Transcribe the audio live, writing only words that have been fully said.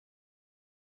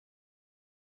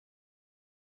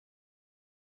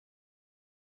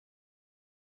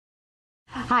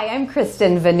Hi, I'm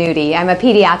Kristen Venuti. I'm a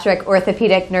pediatric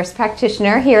orthopedic nurse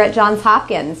practitioner here at Johns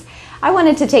Hopkins. I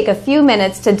wanted to take a few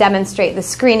minutes to demonstrate the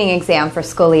screening exam for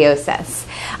scoliosis.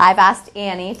 I've asked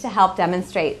Annie to help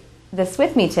demonstrate this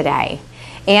with me today.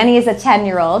 Annie is a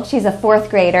 10-year-old. She's a 4th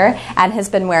grader and has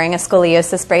been wearing a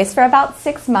scoliosis brace for about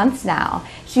 6 months now.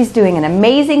 She's doing an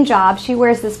amazing job. She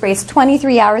wears this brace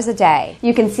 23 hours a day.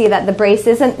 You can see that the brace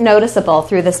isn't noticeable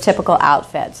through this typical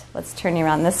outfit. Let's turn you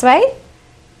around this way.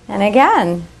 And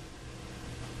again.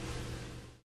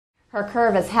 Her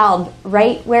curve is held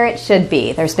right where it should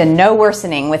be. There's been no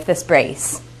worsening with this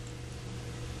brace.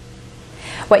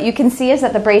 What you can see is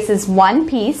that the brace is one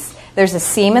piece. There's a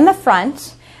seam in the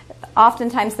front.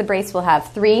 Oftentimes the brace will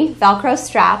have 3 Velcro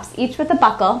straps, each with a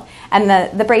buckle, and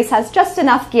the brace has just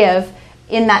enough give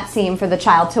in that seam for the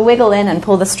child to wiggle in and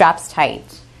pull the straps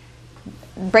tight.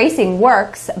 Bracing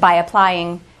works by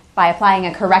applying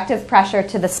a corrective pressure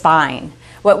to the spine.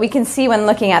 What we can see when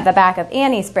looking at the back of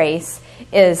Annie's brace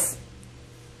is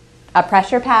a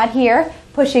pressure pad here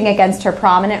pushing against her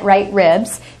prominent right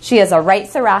ribs. She has a right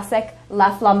thoracic,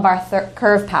 left lumbar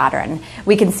curve pattern.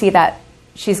 We can see that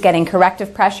she's getting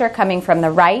corrective pressure coming from the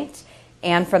right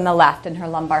and from the left in her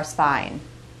lumbar spine.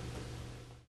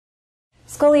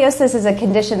 Scoliosis is a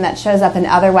condition that shows up in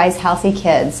otherwise healthy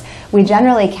kids. We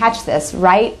generally catch this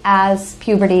right as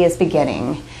puberty is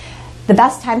beginning. The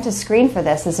best time to screen for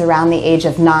this is around the age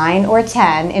of 9 or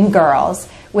 10 in girls,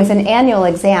 with an annual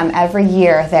exam every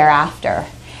year thereafter.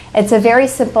 It's a very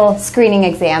simple screening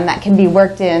exam that can be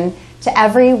worked in to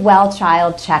every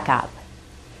well-child checkup.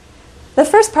 The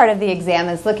first part of the exam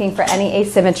is looking for any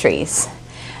asymmetries.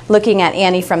 Looking at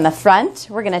Annie from the front,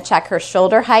 we're going to check her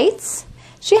shoulder heights.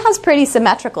 She has pretty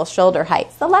symmetrical shoulder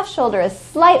heights. The left shoulder is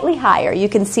slightly higher. You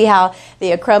can see how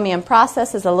the acromion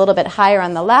process is a little bit higher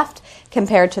on the left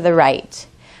compared to the right.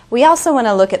 We also want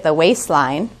to look at the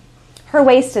waistline. Her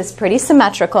waist is pretty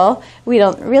symmetrical. We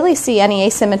don't really see any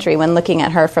asymmetry when looking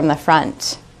at her from the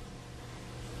front.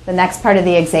 The next part of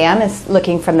the exam is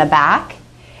looking from the back.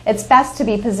 It's best to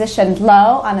be positioned low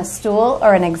on a stool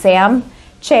or an exam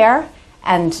chair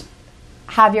and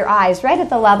have your eyes right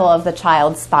at the level of the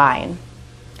child's spine.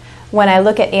 When I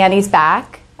look at Annie's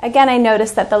back, again I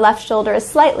notice that the left shoulder is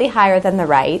slightly higher than the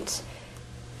right.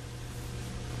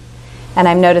 And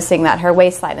I'm noticing that her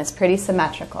waistline is pretty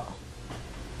symmetrical.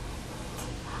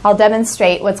 I'll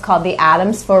demonstrate what's called the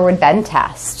Adams forward bend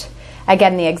test.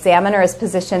 Again, the examiner is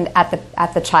positioned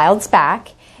at the child's back.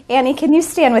 Annie, can you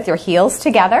stand with your heels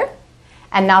together?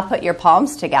 And now put your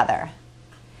palms together.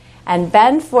 And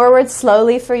bend forward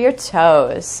slowly for your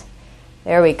toes.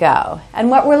 There we go.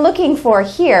 And what we're looking for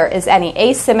here is any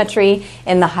asymmetry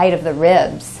in the height of the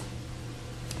ribs.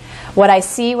 What I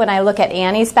see when I look at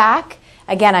Annie's back,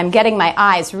 again, I'm getting my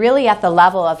eyes really at the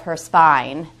level of her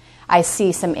spine. I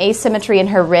see some asymmetry in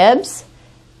her ribs.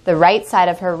 The right side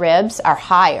of her ribs are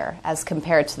higher as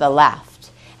compared to the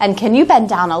left. And can you bend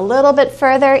down a little bit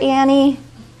further, Annie?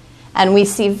 And we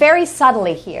see very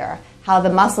subtly here how the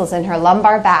muscles in her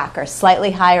lumbar back are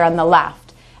slightly higher on the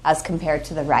left as compared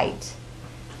to the right.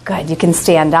 Good, you can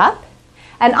stand up.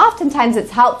 And oftentimes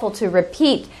it's helpful to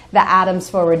repeat the Adams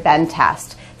forward bend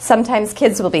test. Sometimes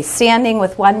kids will be standing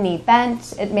with one knee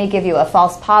bent. It may give you a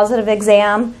false positive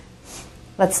exam.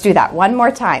 Let's do that one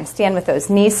more time. Stand with those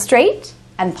knees straight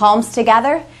and palms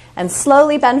together and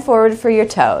slowly bend forward for your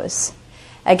toes.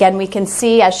 Again, we can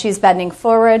see as she's bending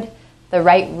forward the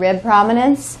right rib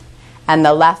prominence and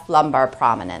the left lumbar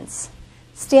prominence.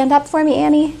 Stand up for me,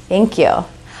 Annie. Thank you.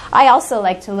 I also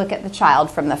like to look at the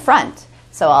child from the front.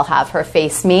 So I'll have her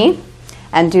face me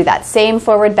and do that same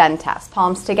forward bend test.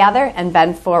 Palms together and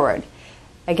bend forward.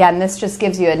 Again, this just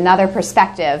gives you another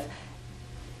perspective,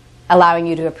 allowing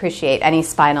you to appreciate any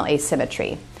spinal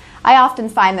asymmetry. I often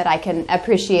find that I can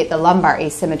appreciate the lumbar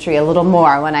asymmetry a little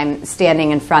more when I'm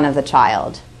standing in front of the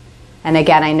child. And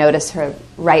again, I notice her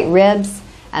right ribs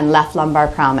and left lumbar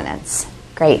prominence.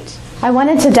 Great. I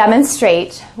wanted to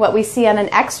demonstrate what we see on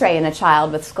an x-ray in a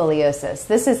child with scoliosis.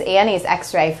 This is Annie's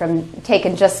x-ray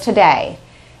taken just today.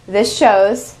 This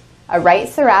shows a right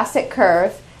thoracic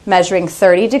curve measuring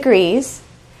 30 degrees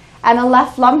and a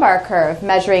left lumbar curve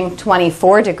measuring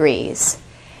 24 degrees.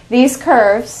 These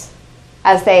curves,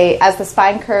 as the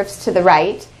spine curves to the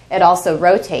right, it also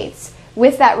rotates.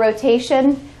 With that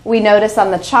rotation, we notice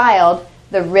on the child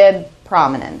the rib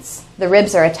prominence. The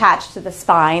ribs are attached to the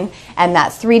spine, and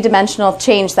that 3-dimensional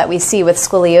change that we see with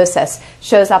scoliosis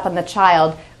shows up on the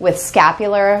child with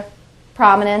scapular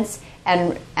prominence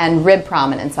and rib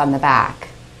prominence on the back.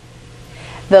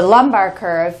 The lumbar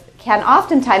curve can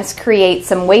oftentimes create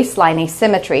some waistline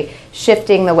asymmetry,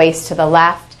 shifting the waist to the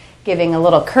left, giving a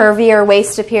little curvier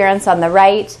waist appearance on the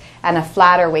right, and a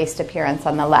flatter waist appearance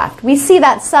on the left. We see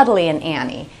that subtly in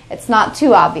Annie. It's not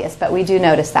too obvious, but we do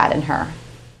notice that in her.